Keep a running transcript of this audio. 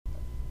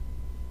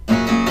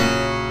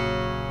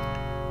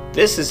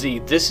This is the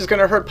This Is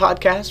Gonna Hurt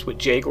podcast with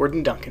J.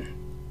 Gordon Duncan.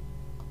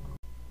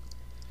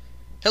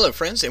 Hello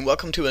friends, and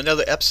welcome to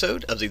another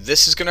episode of the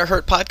This Is Gonna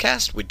Hurt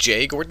podcast with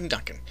J. Gordon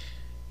Duncan.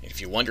 And if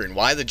you're wondering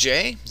why the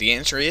J, the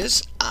answer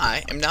is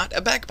I am not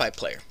a bagpipe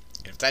player.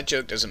 And if that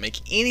joke doesn't make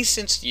any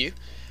sense to you,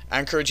 I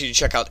encourage you to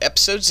check out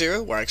episode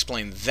 0 where I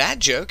explain that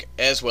joke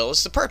as well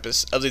as the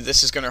purpose of the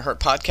This Is Gonna Hurt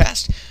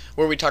podcast,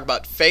 where we talk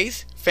about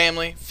faith,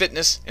 family,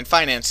 fitness, and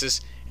finances.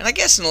 And I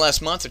guess in the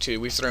last month or two,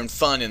 we've thrown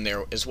fun in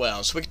there as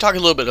well. So we can talk a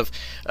little bit of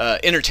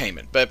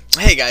entertainment. But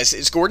hey guys,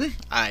 it's Gordon.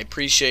 I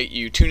appreciate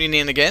you tuning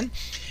in again.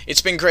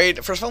 It's been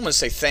great. First of all, I want to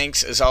say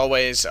thanks as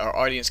always. Our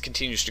audience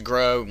continues to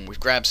grow, and we've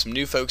grabbed some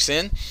new folks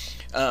in.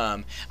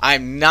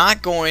 I'm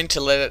not going to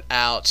let it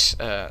out.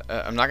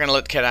 I'm not going to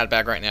let the cat out of the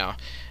bag right now.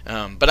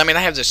 But I mean,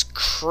 I have this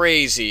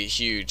crazy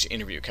huge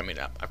interview coming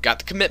up. I've got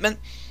the commitment.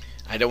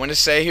 I don't want to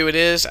say who it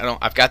is.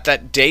 I've got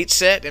that date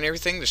set and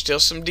everything. There's still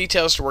some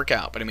details to work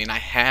out, but I mean, I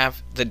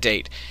have the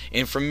date.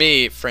 And for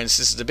me, friends,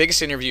 this is the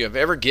biggest interview I've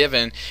ever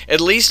given, at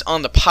least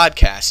on the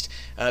podcast.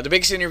 The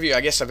biggest interview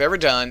I guess I've ever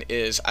done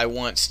is I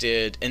once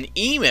did an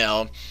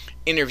email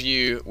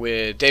interview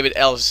with David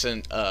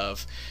Ellison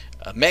of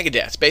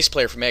Megadeth, bass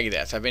player for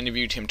Megadeth. I've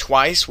interviewed him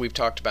twice. We've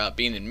talked about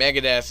being in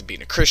Megadeth and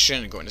being a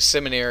Christian and going to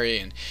seminary,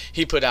 and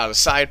he put out a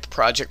side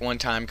project one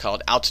time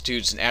called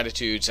Altitudes and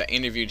Attitudes. I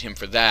interviewed him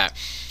for that.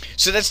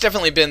 So that's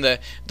definitely been the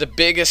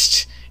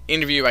biggest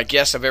interview I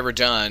guess I've ever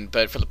done.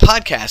 But for the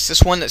podcast,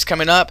 this one that's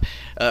coming up,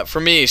 for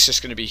me, it's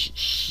just going to be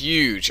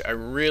huge. I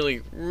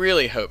really,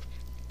 really hope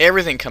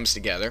everything comes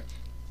together.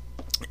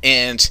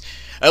 And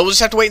we'll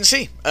just have to wait and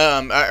see.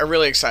 I'm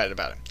really excited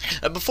about it.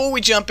 Before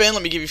we jump in,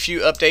 let me give you a few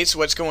updates of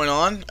what's going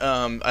on.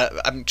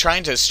 I'm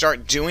trying to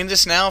start doing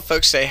this now.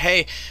 Folks say,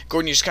 hey,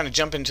 Gordon, you just kind of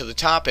jump into the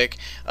topic.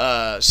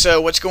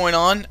 So what's going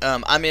on?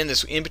 I'm in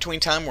this in-between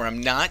time where I'm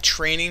not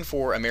training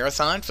for a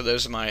marathon. For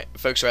those of my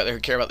folks out there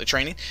who care about the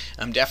training,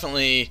 I'm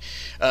definitely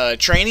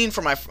training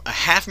for a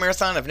half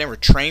marathon. I've never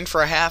trained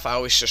for a half. I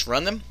always just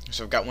run them.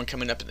 So I've got one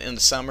coming up at the end of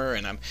the summer,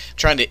 and I'm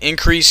trying to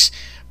increase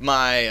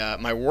my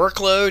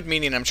workload,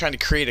 meaning I'm trying to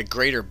create a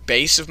greater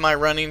base of my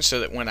running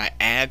so that when I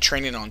add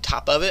training on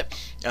top of it,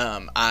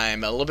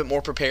 I'm a little bit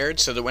more prepared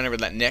so that whenever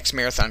that next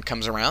marathon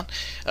comes around.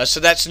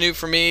 So that's new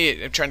for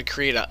me. I'm trying to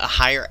create a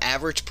higher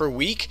average per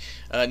week,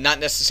 not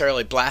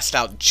necessarily blast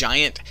out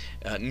giant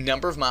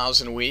number of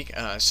miles in a week.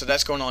 So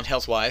that's going on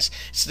health-wise.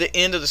 It's the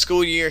end of the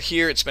school year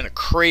here. It's been a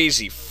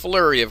crazy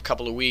flurry of a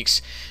couple of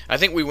weeks. I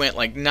think we went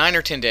like 9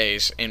 or 10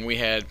 days, and we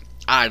had,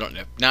 I don't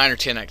know, 9 or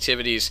 10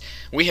 activities.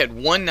 We had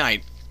one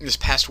night this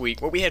past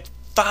week where we had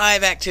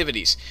 5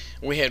 activities.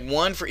 We had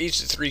one for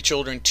each of the 3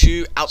 children,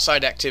 2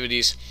 outside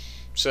activities.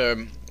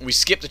 So we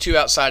skipped the 2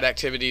 outside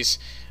activities.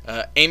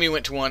 Amy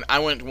went to one, I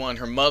went to one,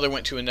 her mother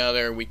went to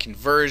another. We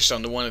converged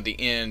on the one at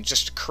the end.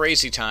 Just a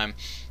crazy time.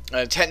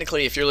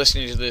 Technically, if you're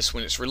listening to this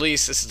when it's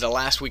released, this is the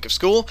last week of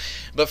school.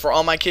 But for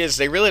all my kids,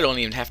 they really don't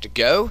even have to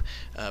go.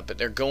 But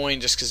they're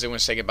going just because they want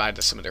to say goodbye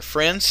to some of their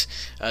friends.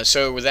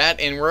 So with that,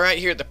 and we're right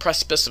here at the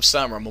precipice of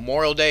summer.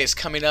 Memorial Day is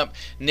coming up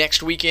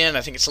next weekend.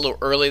 I think it's a little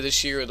early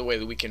this year, the way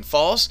the weekend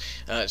falls.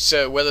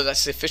 So whether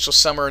that's the official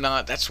summer or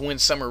not, that's when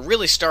summer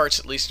really starts,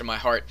 at least in my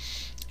heart.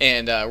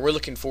 And we're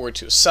looking forward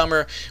to a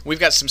summer. We've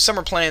got some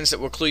summer plans that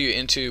we'll clue you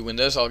into when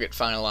those all get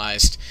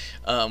finalized.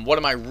 What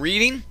am I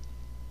reading?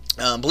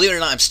 Believe it or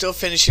not, I'm still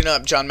finishing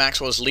up John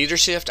Maxwell's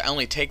Leadership. I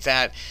only take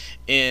that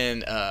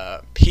in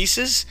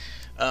pieces,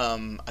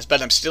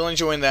 but I'm still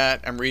enjoying that.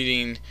 I'm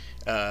reading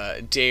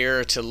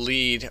Dare to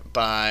Lead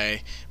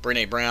by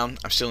Brené Brown.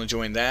 I'm still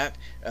enjoying that.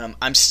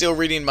 I'm still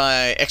reading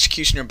my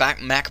Executioner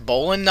Mac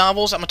Bolan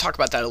novels. I'm going to talk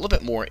about that a little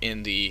bit more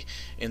in the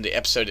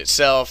episode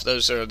itself.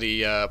 Those are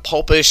the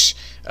pulpish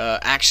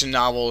action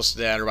novels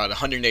that are about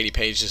 180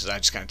 pages that I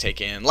just kind of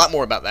take in. A lot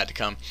more about that to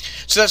come.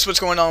 So that's what's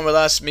going on with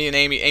us, me and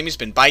Amy. Amy's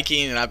been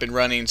biking and I've been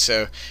running,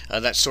 so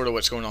that's sort of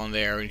what's going on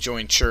there.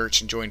 Enjoying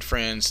church, enjoying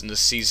friends in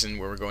this season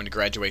where we're going to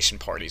graduation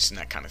parties and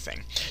that kind of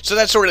thing. So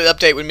that's sort of the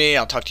update with me.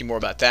 I'll talk to you more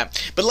about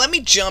that. But let me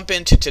jump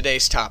into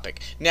today's topic.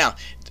 Now,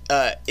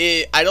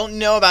 I don't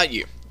know about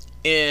you.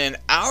 In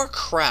our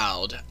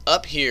crowd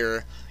up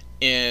here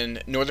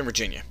in Northern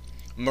Virginia,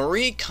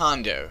 Marie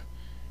Kondo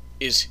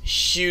is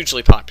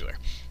hugely popular.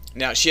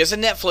 Now, she has a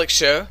Netflix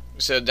show,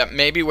 so that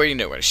may be where you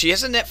know her. She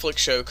has a Netflix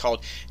show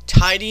called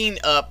Tidying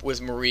Up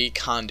with Marie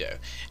Kondo.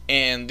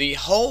 And the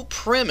whole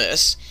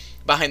premise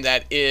behind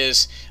that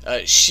is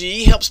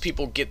she helps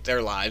people get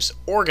their lives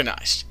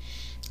organized.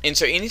 And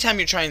so anytime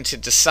you're trying to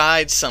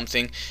decide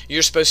something,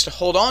 you're supposed to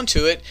hold on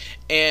to it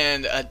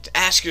and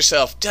ask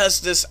yourself,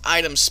 does this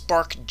item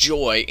spark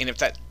joy? And if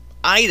that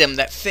item,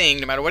 that thing,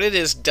 no matter what it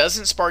is,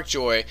 doesn't spark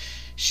joy,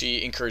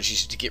 she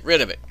encourages you to get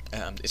rid of it.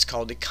 It's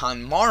called the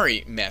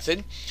KonMari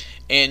method.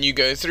 And you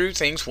go through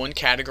things one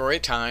category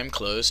at a time,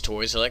 clothes,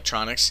 toys,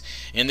 electronics,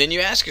 and then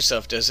you ask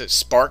yourself, does it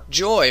spark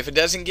joy if it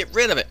doesn't get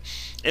rid of it?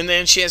 And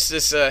then she has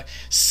this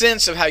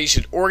sense of how you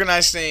should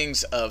organize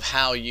things, of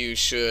how you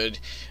should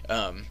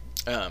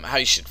how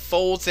you should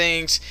fold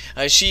things.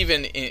 She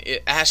even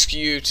asks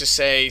you to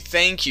say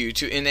thank you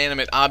to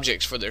inanimate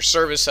objects for their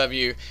service of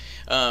you.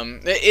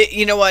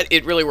 You know what?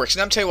 It really works.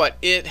 And I'll tell you what,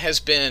 it has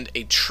been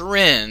a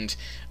trend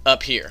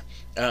up here.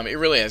 It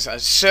really is.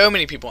 So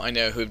many people I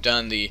know who've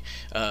done the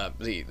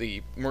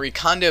Marie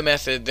Kondo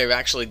method. They've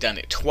actually done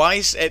it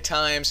twice at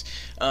times.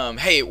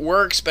 Hey, it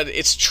works, but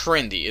it's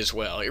trendy as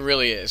well. It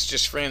really is.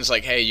 Just friends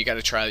like, hey, you got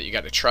to try it. You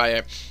got to try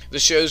it. The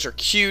shows are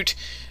cute.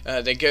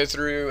 They go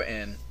through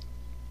and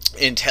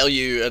tell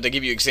you, they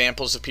give you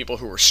examples of people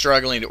who are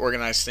struggling to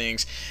organize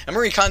things. And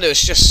Marie Kondo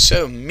is just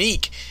so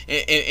meek,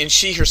 and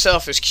she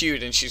herself is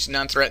cute, and she's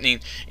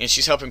non-threatening, and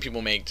she's helping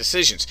people make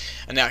decisions.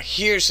 And now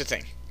here's the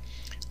thing.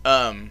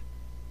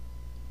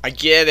 I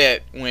get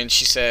it when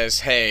she says,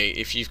 hey,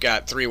 if you've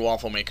got 3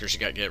 waffle makers, you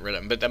got to get rid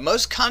of them. But the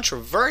most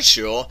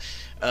controversial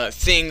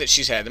thing that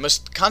she's had, the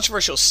most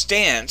controversial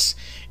stance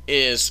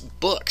is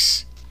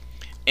books.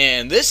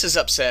 And this has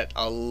upset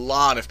a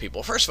lot of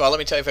people. First of all, let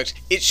me tell you folks,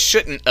 it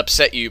shouldn't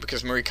upset you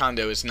because Marie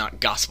Kondo is not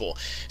gospel.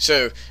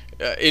 So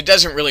it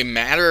doesn't really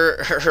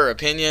matter her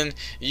opinion.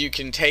 You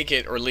can take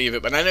it or leave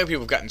it. But I know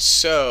people have gotten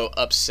so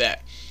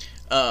upset.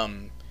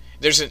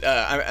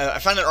 I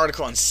found an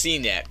article on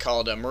CNET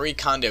called Marie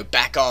Kondo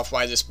Back Off,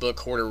 Why This Book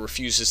Hoarder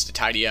Refuses to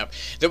Tidy Up,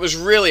 that was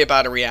really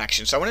about a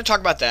reaction. So I want to talk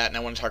about that, and I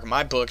want to talk about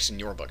my books and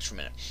your books for a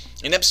minute.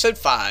 In episode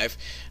 5,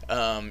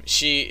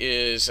 she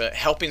is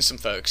helping some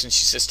folks, and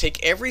she says,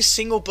 take every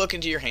single book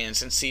into your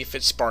hands and see if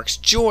it sparks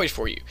joy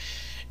for you.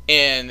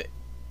 And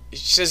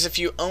she says if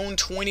you own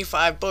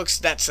 25 books,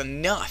 that's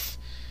enough.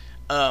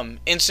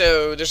 And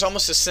so there's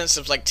almost a sense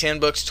of like 10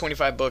 books,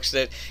 25 books,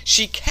 that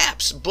she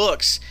caps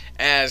books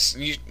as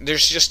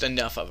there's just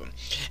enough of them.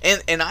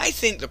 And I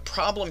think the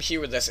problem here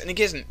with this, and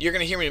again, you're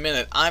going to hear me in a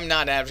minute, I'm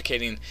not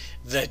advocating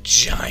the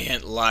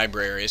giant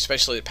library,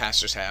 especially that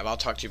pastors have. I'll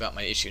talk to you about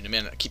my issue in a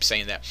minute. I keep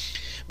saying that.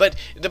 But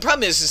the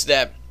problem is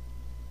that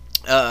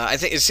I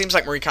think it seems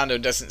like Marie Kondo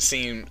doesn't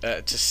seem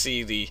to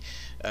see the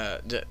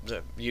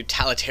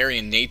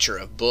utilitarian nature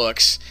of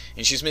books,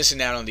 and she's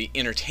missing out on the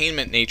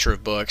entertainment nature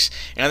of books,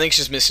 and I think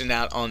she's missing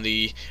out on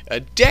the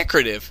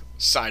decorative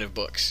side of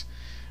books.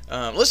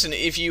 Listen,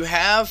 if you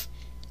have,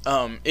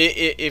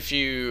 if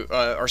you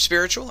are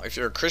spiritual, if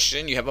you're a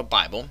Christian, you have a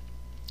Bible.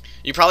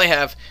 You probably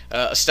have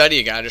a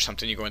study guide or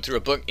something. You're going through a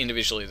book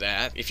individually.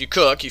 That if you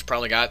cook, you've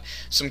probably got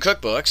some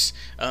cookbooks.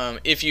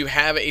 If you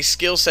have a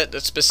skill set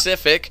that's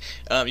specific,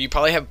 you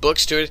probably have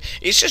books to it.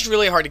 It's just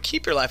really hard to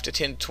keep your life to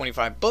 10 to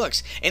 25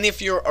 books. And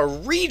if you're a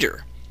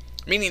reader,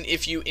 meaning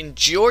if you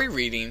enjoy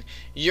reading,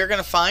 you're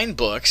going to find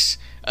books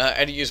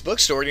at a used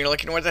bookstore, and you're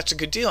like, you know what, that's a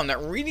good deal. I'm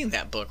not reading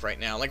that book right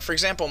now. Like, for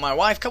example, my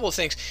wife, a couple of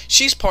things.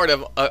 She's part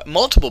of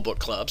multiple book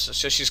clubs,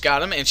 so she's got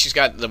them, and she's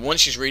got the one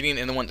she's reading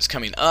and the one that's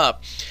coming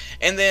up.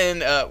 And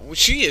then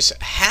she is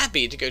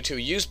happy to go to a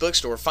used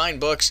bookstore, find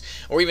books,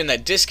 or even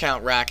that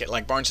discount rack at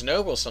like Barnes &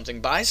 Noble or something,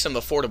 buy some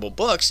affordable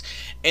books,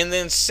 and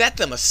then set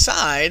them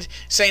aside,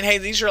 saying, hey,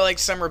 these are like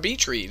summer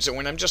beach reads, or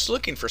when I'm just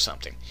looking for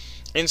something.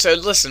 And so,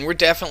 listen, we're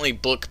definitely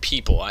book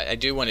people. I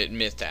do want to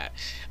admit that.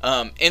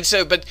 And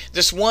so, but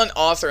this one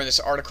author in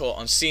this article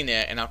on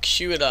CNET, and I'll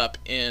cue it up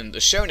in the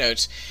show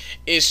notes,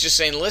 is just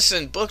saying,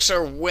 listen, books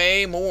are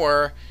way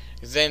more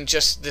than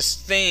just this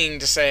thing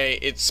to say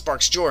it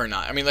sparks joy or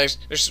not. I mean, there's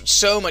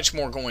so much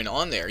more going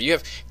on there. You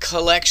have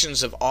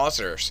collections of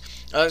authors.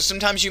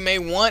 Sometimes you may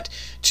want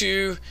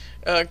to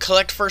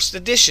collect first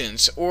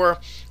editions, or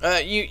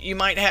you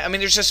might have, I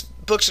mean, there's just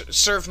books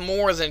serve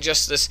more than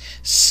just this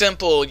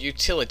simple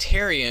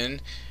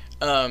utilitarian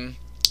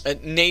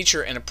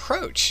nature and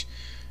approach.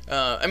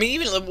 I mean,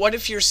 even what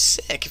if you're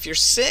sick? If you're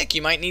sick,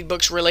 you might need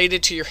books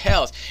related to your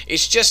health.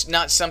 It's just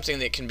not something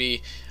that can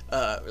be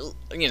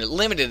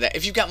limited to that.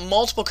 If you've got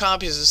multiple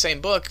copies of the same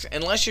book,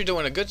 unless you're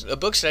doing a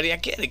book study, I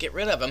get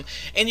rid of them.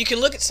 And you can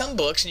look at some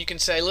books and you can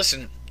say,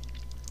 listen,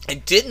 I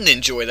didn't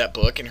enjoy that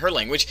book in her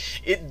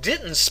language. It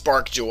didn't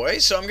spark joy,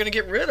 so I'm going to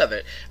get rid of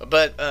it.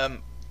 But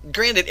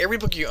granted, every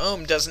book you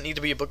own doesn't need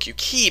to be a book you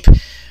keep,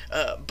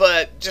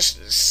 but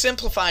just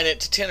simplifying it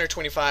to 10 or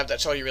 25,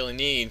 that's all you really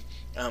need.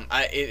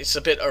 It's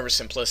a bit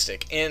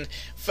oversimplistic. And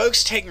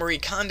folks take Marie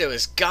Kondo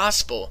as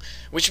gospel,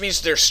 which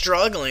means they're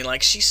struggling.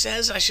 Like, she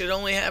says I should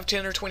only have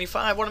 10 or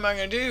 25. What am I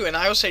going to do? And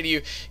I will say to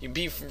you,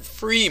 be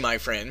free, my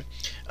friend.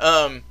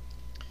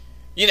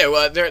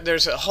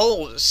 There's a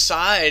whole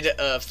side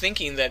of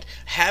thinking that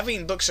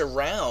having books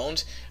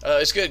around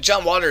is good.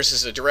 John Waters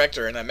is a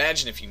director, and I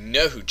imagine if you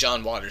know who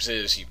John Waters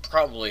is,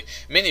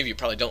 many of you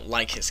probably don't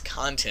like his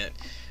content.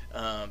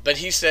 But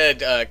he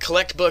said,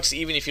 collect books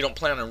even if you don't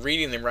plan on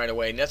reading them right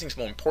away. Nothing's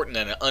more important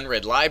than an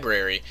unread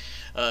library.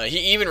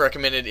 He even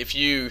recommended if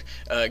you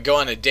go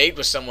on a date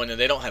with someone and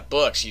they don't have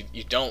books,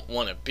 you don't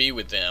want to be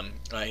with them.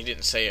 He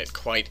didn't say it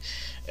quite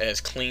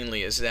as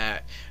cleanly as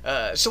that.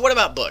 So what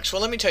about books?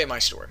 Well, let me tell you my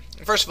story.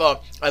 First of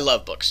all, I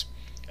love books.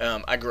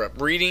 I grew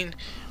up reading.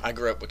 I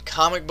grew up with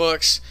comic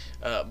books.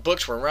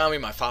 books were around me.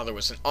 My father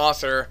was an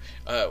author.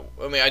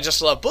 I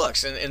just love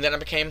books. And then I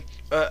became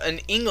an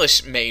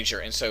English major,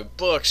 and so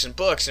books and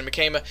books, and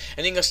became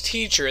an English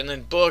teacher, and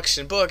then books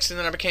and books, and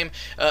then I became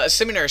a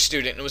seminary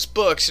student, and it was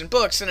books and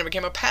books, and I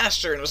became a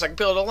pastor, and it was like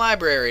build a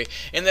library,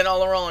 and then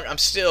all along I'm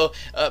still,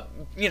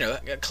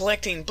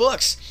 collecting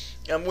books.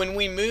 When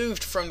we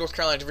moved from North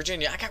Carolina to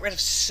Virginia, I got rid of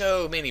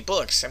so many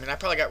books. I mean, I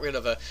probably got rid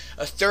of a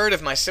third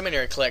of my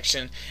seminary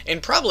collection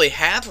and probably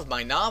half of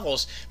my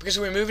novels because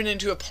we were moving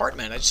into an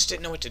apartment. I just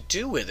didn't know what to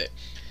do with it.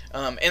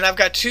 And I've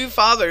got two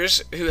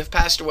fathers who have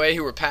passed away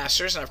who were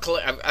pastors, and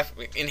I've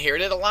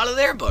inherited a lot of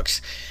their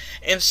books.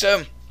 And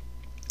so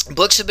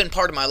books have been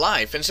part of my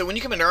life. And so when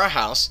you come into our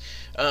house,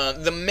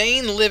 the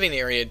main living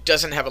area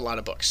doesn't have a lot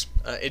of books.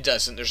 It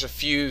doesn't. There's a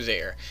few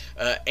there.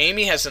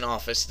 Amy has an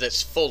office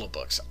that's full of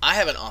books. I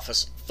have an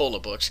office full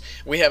of books.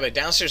 We have a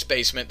downstairs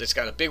basement that's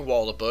got a big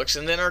wall of books,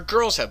 and then our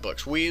girls have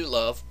books. We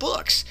love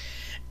books.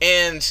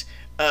 And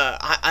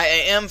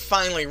I am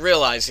finally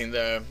realizing,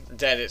 though,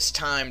 that it's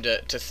time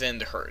to thin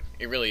the herd.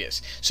 It really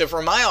is. So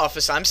for my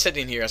office, I'm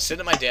sitting here. I sit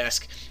at my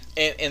desk,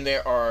 and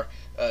there are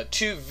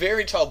two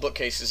very tall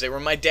bookcases. They were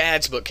my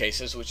dad's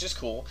bookcases, which is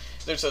cool.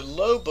 There's a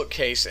low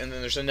bookcase, and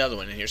then there's another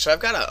one in here. So I've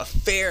got a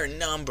fair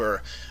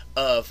number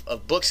of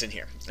books in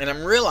here. And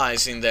I'm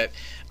realizing that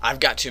I've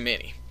got too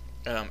many.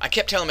 I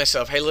kept telling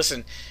myself, hey,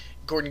 listen,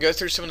 Gordon, go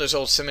through some of those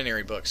old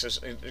seminary books.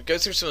 Go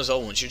through some of those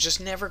old ones. You're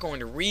just never going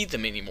to read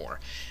them anymore.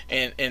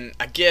 And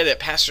I get it.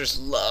 Pastors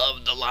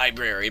love the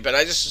library, but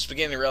I just was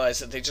beginning to realize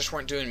that they just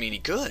weren't doing me any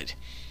good.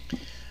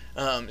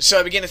 So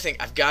I began to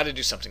think, I've got to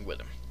do something with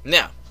them.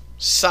 Now,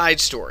 side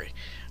story.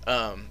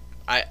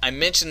 I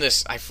mentioned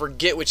this, I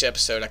forget which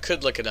episode, I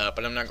could look it up,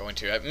 but I'm not going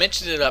to. I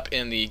mentioned it up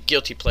in the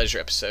Guilty Pleasure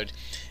episode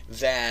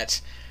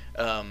that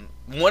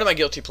one of my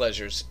guilty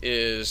pleasures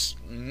is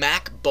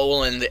Mac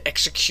Bolan, the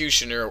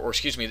Executioner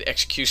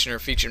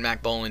featured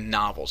Mac Bolan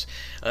novels.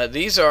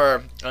 These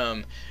are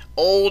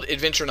old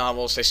adventure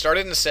novels. They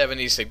started in the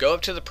 70s, they go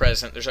up to the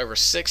present. There's over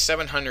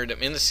 700 of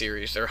them in the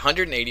series. They're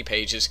 180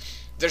 pages.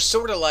 They're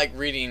sort of like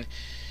reading...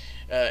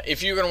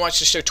 if you're going to watch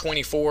the show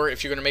 24,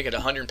 if you're going to make it a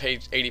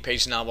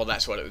 180-page novel,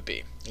 that's what it would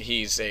be.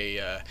 He's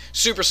a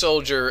super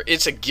soldier.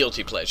 It's a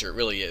guilty pleasure. It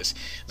really is.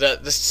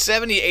 The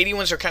 70, 80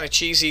 ones are kind of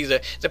cheesy.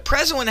 The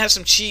present one has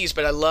some cheese,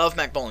 but I love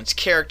Mac Bolan's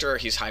character.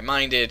 He's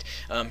high-minded.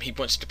 He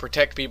wants to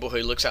protect people.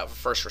 He looks out for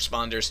first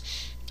responders.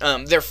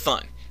 They're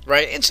fun,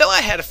 right? And so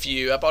I had a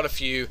few. I bought a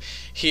few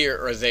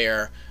here or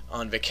there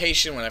on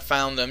vacation when I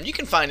found them. You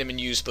can find them in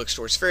used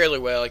bookstores fairly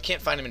well. I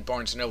can't find them in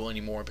Barnes & Noble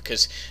anymore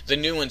because the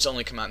new ones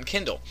only come out in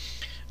Kindle.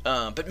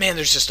 But man,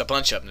 there's just a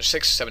bunch of them. There's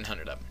 600 or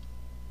 700 of them.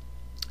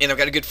 And I've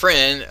got a good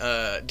friend,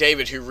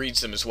 David, who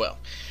reads them as well.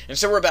 And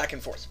so we're back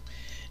and forth.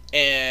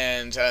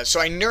 And so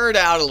I nerd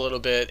out a little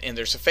bit, and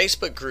there's a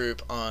Facebook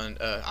group on,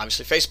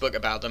 obviously Facebook,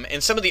 about them.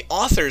 And some of the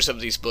authors of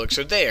these books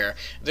are there.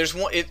 There's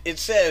one, it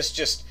says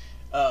just,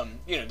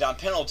 Don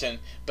Pendleton,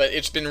 but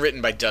it's been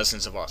written by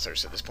dozens of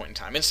authors at this point in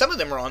time. And some of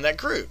them are on that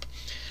group.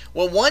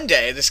 Well, one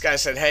day, this guy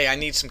said, hey, I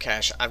need some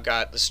cash. I've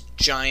got this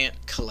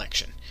giant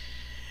collection.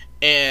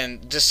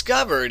 And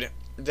discovered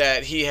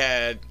that he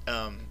had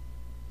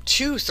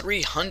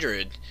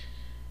 200-300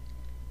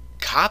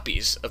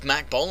 copies of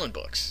Mac Bolan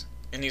books.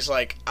 And he's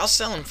like, I'll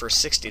sell them for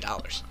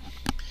 $60.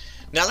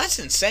 Now, that's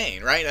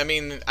insane, right? I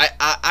mean,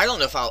 I don't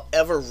know if I'll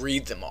ever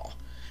read them all.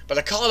 But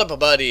I called up a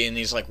buddy, and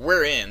he's like,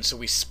 we're in. So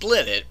we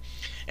split it.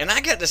 And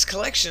I got this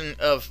collection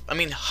of,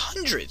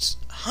 hundreds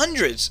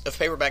of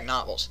paperback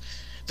novels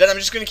that I'm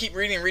just going to keep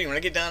reading and reading. When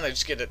I get done,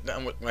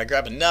 I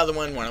grab another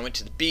one. When I went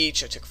to the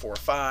beach, I took 4 or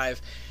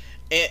 5.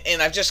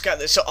 And I've just got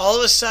this. So all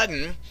of a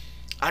sudden,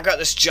 I've got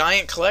this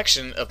giant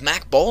collection of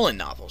Mac Bolan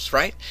novels,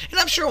 right? And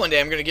I'm sure one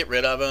day I'm going to get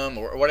rid of them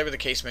or whatever the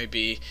case may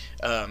be.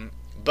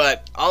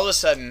 But all of a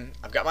sudden,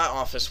 I've got my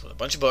office with a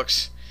bunch of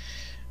books,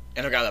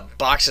 and I've got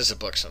boxes of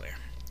books in there.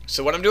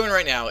 So what I'm doing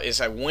right now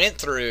is I went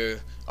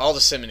through all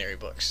the seminary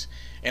books,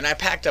 and I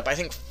packed up, I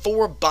think,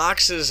 4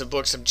 boxes of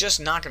books I'm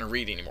just not going to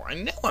read anymore. I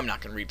know I'm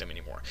not going to read them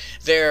anymore.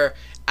 They're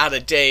out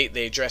of date.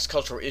 They address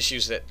cultural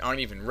issues that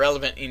aren't even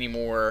relevant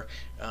anymore.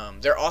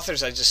 They're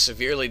authors I just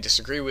severely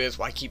disagree with.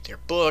 Why keep their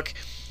book?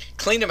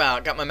 Cleaned them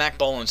out, got my Mac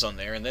Bolans on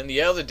there, and then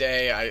the other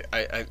day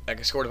I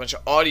scored a bunch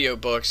of audio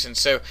books, and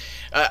so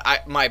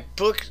my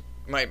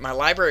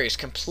library is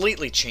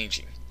completely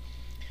changing.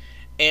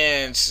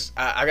 And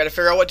I got to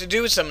figure out what to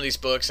do with some of these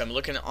books. I'm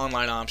looking at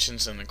online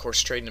options and, of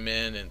course, trading them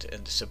in and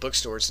to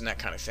bookstores and that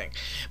kind of thing.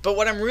 But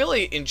what I'm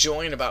really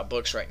enjoying about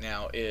books right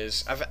now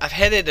is I've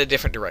headed a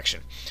different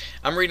direction.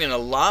 I'm reading a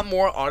lot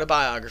more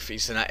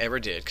autobiographies than I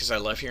ever did because I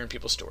love hearing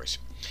people's stories.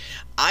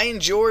 I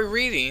enjoy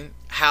reading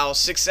how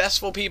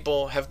successful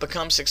people have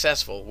become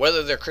successful,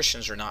 whether they're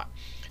Christians or not.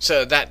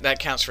 So that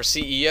counts for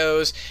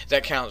CEOs,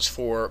 that counts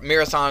for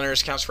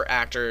marathoners, counts for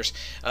actors.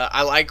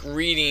 I like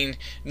reading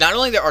not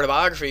only their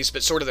autobiographies,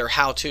 but sort of their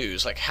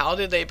how-tos, like how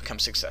did they become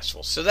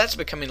successful. So that's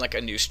becoming like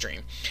a new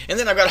stream. And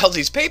then I've got all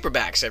these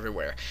paperbacks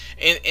everywhere.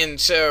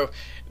 And so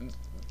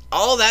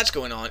all that's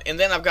going on. And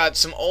then I've got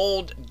some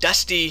old,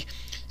 dusty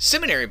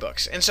seminary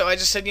books. And so I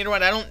just said, you know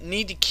what, I don't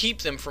need to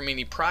keep them for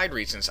any pride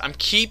reasons. I'm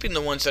keeping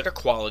the ones that are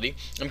quality.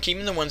 I'm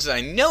keeping the ones that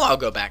I know I'll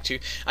go back to.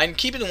 I'm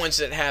keeping the ones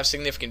that have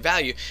significant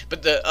value.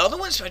 But the other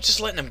ones, I'm just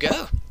letting them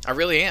go. I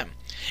really am.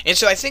 And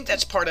so I think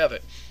that's part of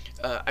it.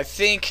 I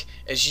think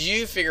as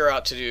you figure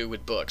out to do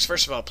with books,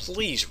 first of all,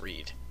 please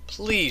read.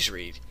 Please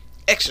read.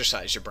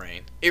 Exercise your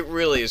brain. It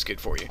really is good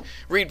for you.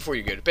 Read before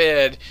you go to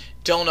bed.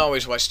 Don't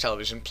always watch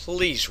television.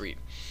 Please read.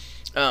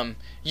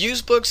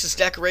 Use books as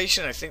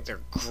decoration. I think they're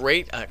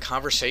great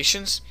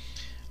conversations.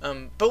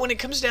 But when it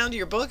comes down to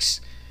your books,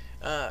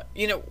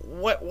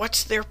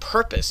 what's their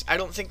purpose? I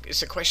don't think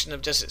it's a question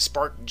of does it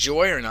spark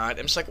joy or not.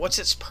 I'm just like, what's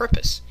its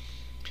purpose?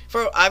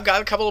 I've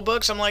got a couple of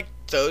books. I'm like,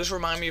 those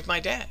remind me of my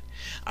dad.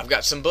 I've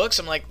got some books.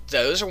 I'm like,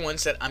 those are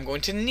ones that I'm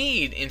going to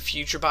need in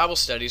future Bible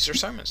studies or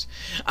sermons.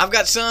 I've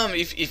got some.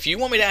 If you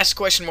want me to ask the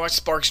question, what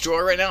sparks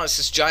joy right now, it's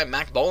this giant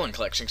Mac Bolan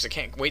collection because I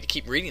can't wait to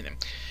keep reading them.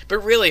 But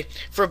really,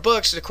 for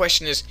books, the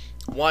question is,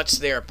 what's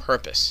their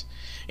purpose?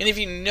 And if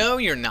you know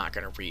you're not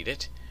going to read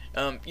it,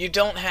 you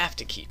don't have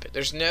to keep it.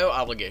 There's no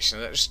obligation.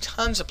 There's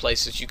tons of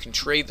places you can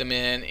trade them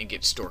in and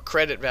get store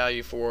credit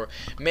value for,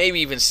 maybe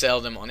even sell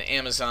them on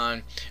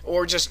Amazon,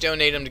 or just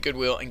donate them to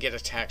Goodwill and get a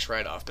tax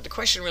write-off. But the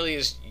question really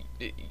is,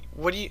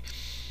 what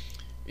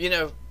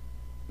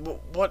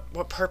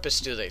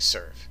purpose do they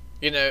serve?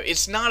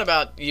 It's not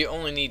about you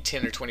only need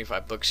 10 or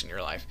 25 books in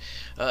your life.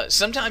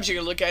 Sometimes you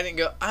can look at it and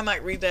go, I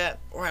might read that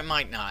or I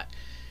might not,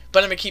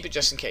 but I'm going to keep it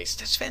just in case.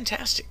 That's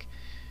fantastic.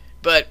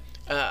 But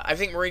I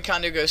think Marie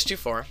Kondo goes too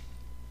far.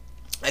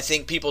 I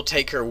think people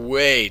take her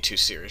way too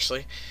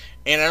seriously,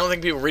 and I don't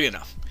think people read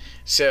enough.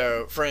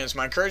 So, friends,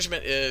 my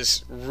encouragement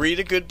is read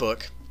a good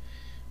book.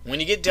 When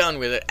you get done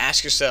with it,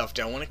 ask yourself,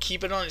 do I want to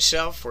keep it on its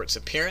shelf for its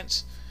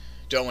appearance?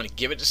 Do I want to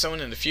give it to someone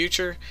in the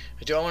future?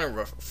 Do I want to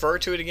refer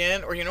to it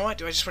again? Or you know what?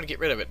 Do I just want to get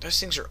rid of it? Those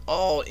things are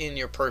all in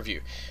your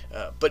purview.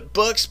 But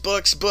books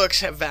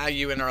have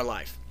value in our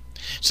life.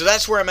 So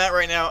that's where I'm at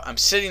right now. I'm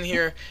sitting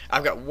here.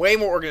 I've got way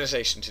more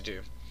organization to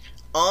do.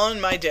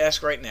 On my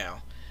desk right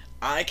now,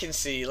 I can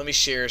see, let me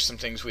share some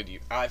things with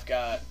you. I've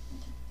got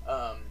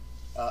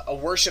a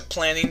worship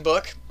planning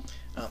book.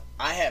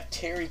 I have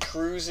Terry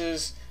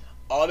Crews's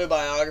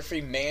autobiography,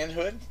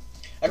 Manhood.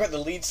 I've got the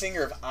lead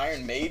singer of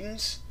Iron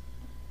Maiden's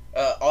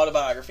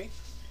autobiography.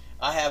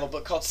 I have a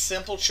book called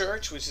Simple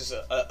Church, which is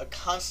a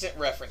constant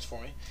reference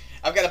for me.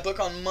 I've got a book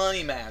on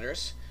money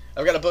matters.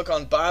 I've got a book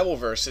on Bible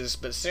verses,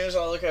 but as soon as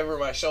I look over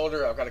my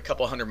shoulder, I've got a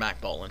couple hundred Mac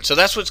Bolan. So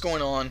that's what's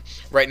going on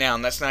right now,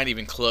 and that's not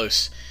even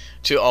close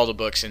to all the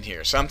books in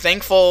here. So I'm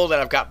thankful that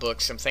I've got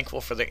books. I'm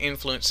thankful for the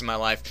influence in my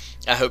life.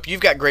 I hope you've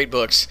got great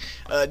books.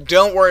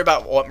 Don't worry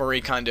about what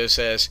Marie Kondo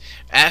says.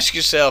 Ask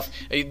yourself,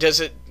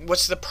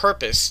 what's the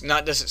purpose?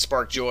 Not does it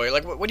spark joy?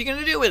 Like, what are you going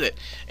to do with it?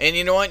 And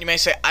you know what? You may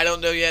say, I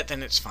don't know yet.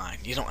 Then it's fine.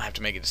 You don't have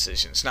to make a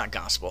decision. It's not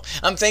gospel.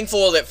 I'm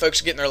thankful that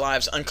folks are getting their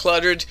lives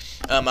uncluttered.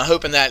 I'm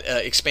hoping that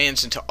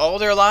expands into all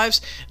their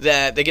lives,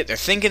 that they get their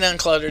thinking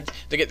uncluttered,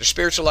 they get their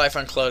spiritual life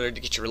uncluttered,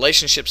 they get your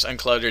relationships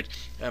uncluttered.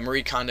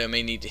 Marie Kondo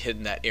may need to hit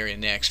in that area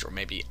next, or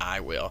maybe I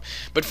will.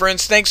 But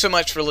friends, thanks so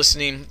much for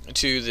listening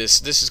to this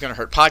Is Gonna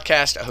Hurt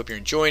podcast. I hope you're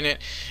enjoying it.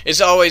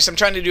 As always, I'm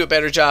trying to do a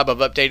better job of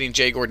updating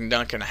J. Gordon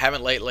Duncan. I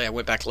haven't lately. I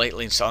went back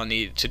lately and saw a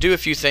need to do a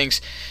few things,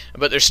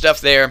 but there's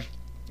stuff there.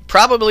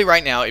 Probably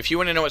right now, if you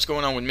want to know what's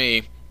going on with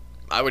me,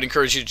 I would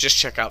encourage you to just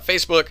check out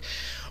Facebook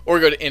or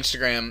go to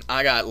Instagram.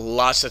 I got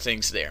lots of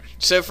things there.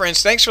 So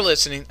friends, thanks for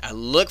listening. I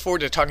look forward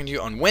to talking to you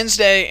on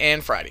Wednesday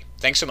and Friday.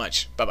 Thanks so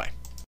much. Bye-bye.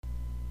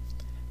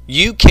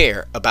 You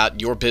care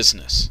about your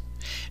business.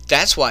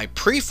 That's why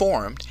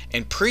preformed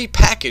and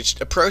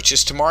prepackaged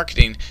approaches to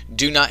marketing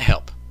do not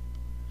help.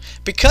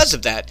 Because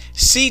of that,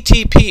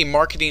 CTP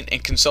Marketing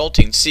and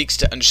Consulting seeks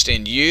to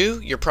understand you,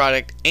 your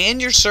product,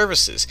 and your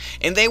services,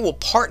 and they will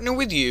partner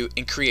with you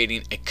in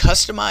creating a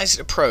customized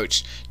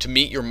approach to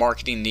meet your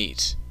marketing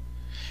needs.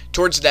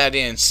 Towards that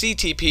end,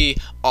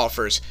 CTP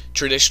offers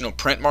traditional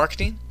print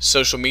marketing,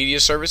 social media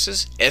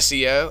services,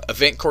 SEO,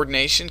 event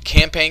coordination,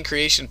 campaign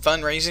creation,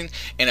 fundraising,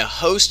 and a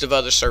host of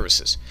other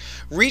services.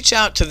 Reach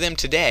out to them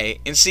today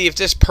and see if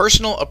this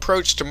personal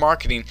approach to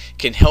marketing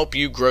can help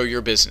you grow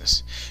your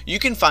business. You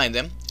can find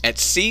them at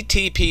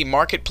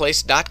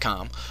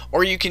ctpmarketplace.com,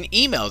 or you can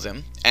email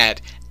them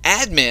at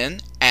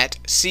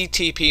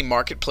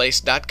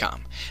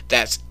admin@ctpmarketplace.com.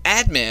 That's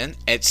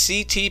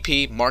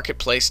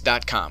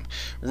admin@ctpmarketplace.com.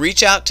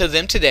 Reach out to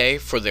them today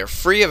for their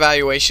free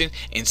evaluation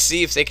and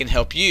see if they can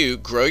help you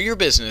grow your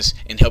business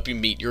and help you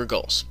meet your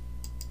goals.